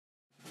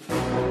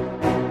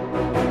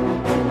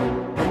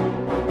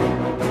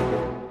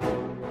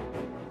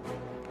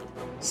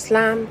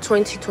SLAAM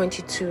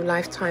 2022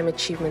 Lifetime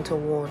Achievement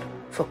Award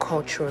for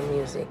Cultural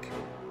Music.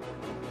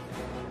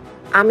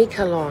 Amie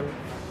Kallon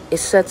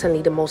is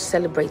certainly the most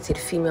celebrated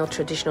female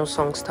traditional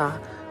songster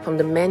from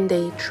the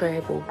Mende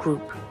tribal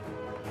group.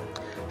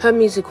 Her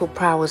musical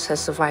prowess has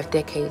survived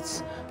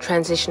decades,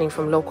 transitioning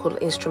from local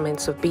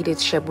instruments of beaded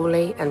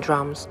shebule and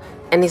drums,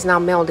 and is now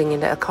melding in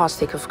the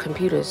acoustic of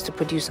computers to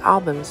produce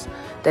albums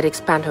that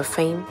expand her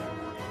fame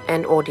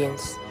and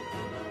audience.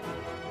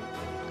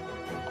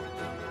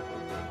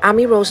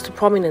 Amie rose to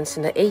prominence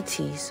in the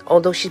 80s,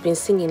 although she's been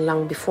singing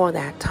long before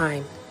that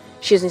time.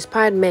 She has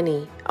inspired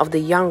many of the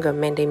younger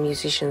Mende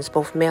musicians,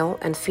 both male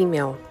and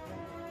female.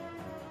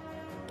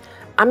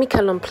 Amie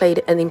Kallon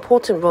played an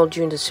important role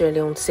during the Sierra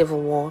Leone Civil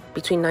War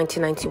between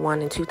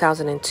 1991 and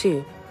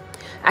 2002,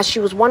 as she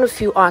was one of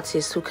few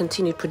artists who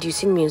continued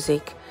producing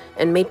music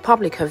and made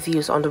public her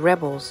views on the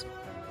rebels.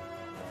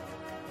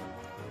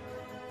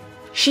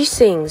 She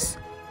sings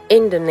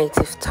in the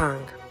native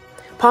tongue.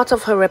 Part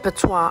of her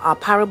repertoire are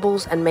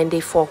parables and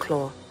Mende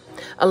folklore.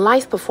 A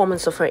live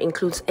performance of her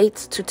includes 8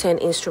 to 10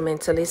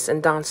 instrumentalists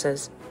and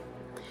dancers.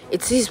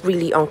 It is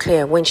really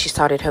unclear when she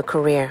started her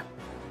career.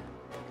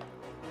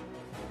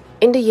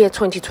 In the year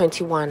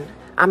 2021,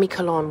 Amie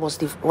Kallon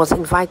was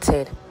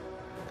invited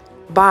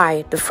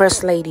by the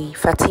First Lady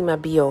Fatima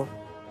Bio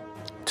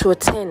to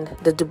attend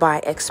the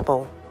Dubai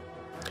Expo.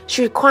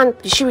 She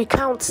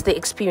recounts the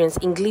experience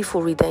in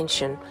gleeful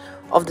redemption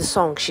of the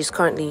song she's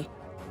currently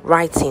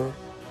writing.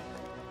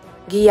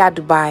 Giya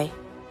Dubai,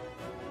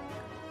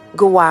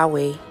 go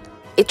away.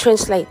 It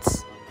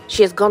translates,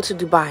 she has gone to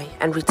Dubai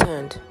and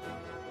returned.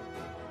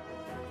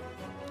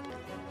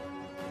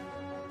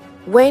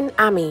 When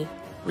Amie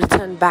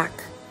returned back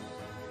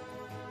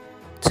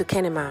to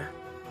Kenema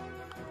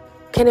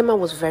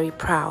was very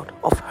proud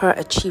of her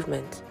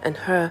achievement and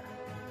her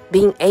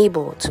being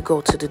able to go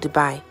to the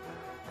Dubai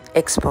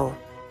Expo.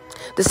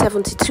 The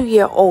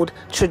 72-year-old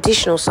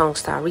traditional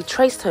songster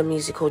retraced her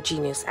musical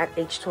genius at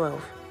age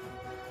 12.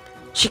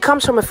 She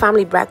comes from a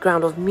family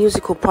background of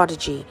musical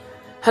prodigy.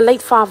 Her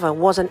late father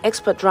was an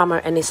expert drummer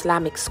and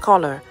Islamic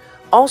scholar.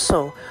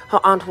 Also, her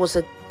aunt was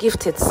a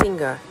gifted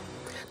singer.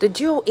 The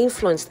duo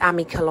influenced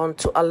Amie Kallon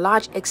to a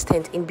large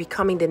extent in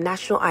becoming the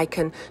national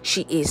icon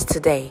she is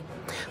today.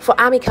 For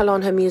Amie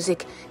Kallon, her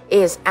music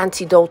is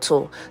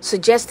antidotal,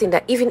 suggesting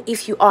that even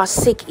if you are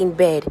sick in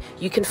bed,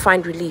 you can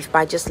find relief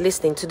by just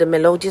listening to the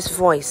melodious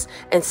voice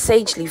and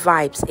sagely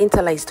vibes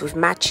interlaced with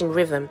matching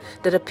rhythm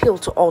that appeal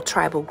to all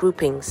tribal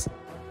groupings.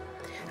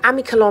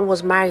 Amie Kallon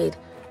was married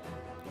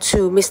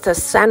to Mr.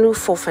 Sanu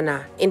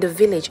Fofana in the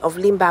village of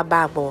Limba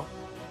Babo,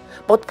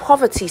 but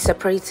poverty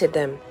separated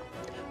them,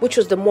 which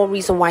was the more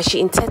reason why she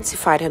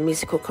intensified her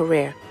musical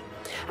career.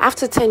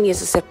 After 10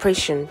 years of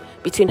separation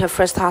between her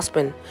first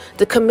husband,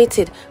 the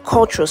committed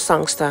cultural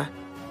songster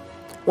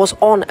was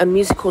on a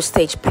musical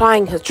stage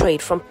plying her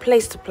trade from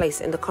place to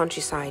place in the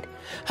countryside.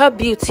 Her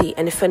beauty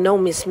and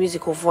phenomenal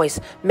musical voice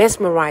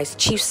mesmerized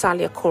Chief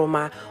Salia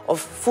Koroma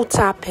of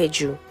Futa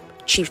Peju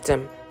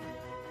chiefdom.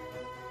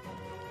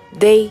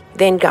 They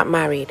then got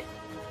married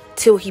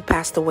till he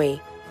passed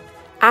away,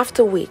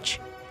 after which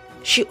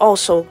she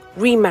also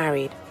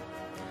remarried.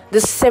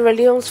 The Sierra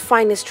Leone's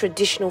finest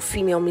traditional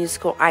female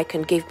musical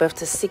icon gave birth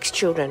to 6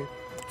 children.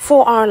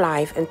 4 are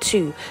alive and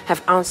 2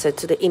 have answered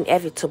to the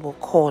inevitable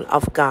call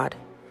of God.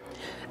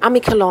 Amie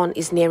Kallon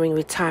is nearing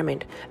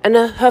retirement, and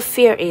her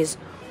fear is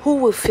who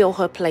will fill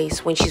her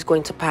place when she's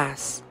going to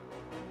pass.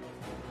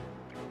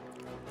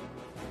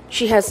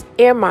 She has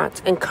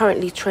earmarked and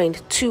currently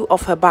trained 2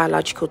 of her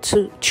biological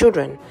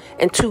children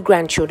and 2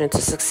 grandchildren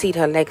to succeed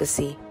her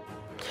legacy.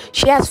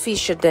 She has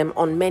featured them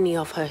on many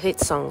of her hit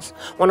songs.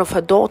 One of her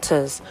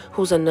daughters,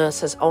 who's a nurse,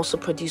 has also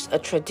produced a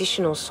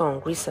traditional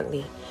song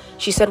recently.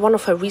 She said one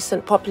of her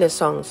recent popular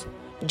songs,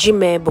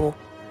 Jimebo,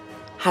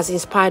 has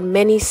inspired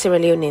many Sierra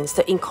Leoneans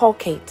to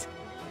inculcate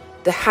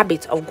the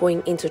habit of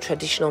going into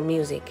traditional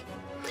music.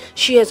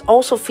 She has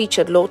also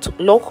featured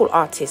local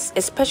artists,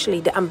 especially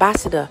the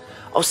ambassador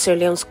of Sierra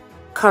Leone's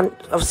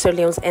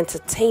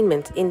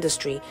entertainment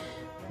industry,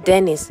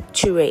 Dennis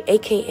Chure,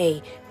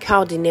 aka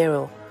Cal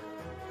Dinero,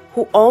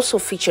 who also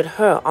featured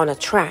her on a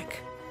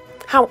track.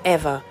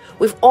 However,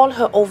 with all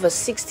her over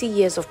 60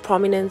 years of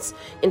prominence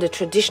in the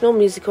traditional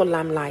musical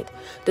limelight,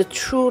 the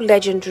true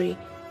legendary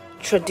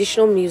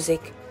traditional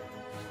music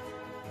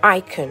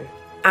icon,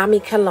 Amie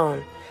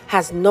Kallon,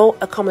 has no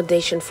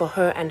accommodation for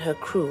her and her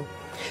crew.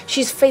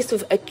 She's faced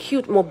with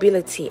acute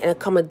mobility and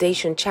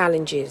accommodation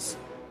challenges.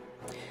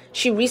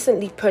 She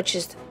recently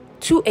purchased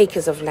 2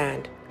 acres of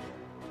land,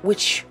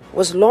 which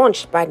was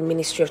launched by the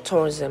Ministry of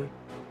Tourism,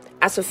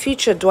 as a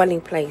future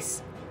dwelling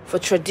place for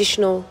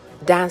traditional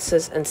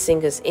dancers and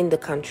singers in the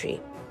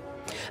country.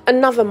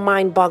 Another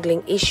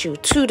mind-boggling issue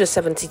to the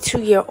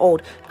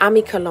 72-year-old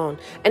Amie Kallon,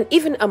 and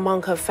even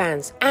among her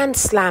fans and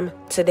SLAAM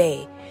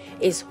today,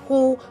 is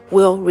who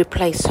will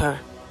replace her.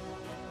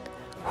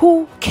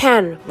 Who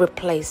can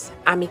replace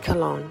Amie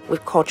Kallon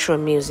with cultural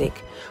music,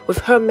 with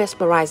her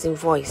mesmerizing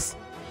voice?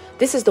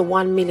 This is the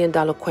 $1 million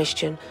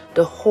question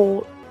the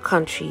whole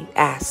country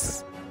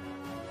asks.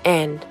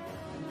 And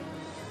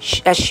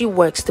as she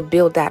works to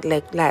build that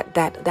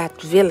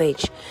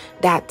village,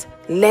 that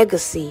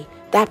legacy,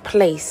 that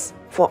place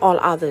for all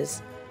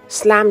others.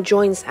 SLAAM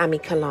joins Amie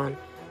Kallon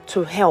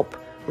to help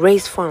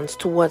raise funds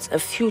towards a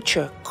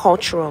future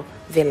cultural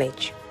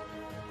village.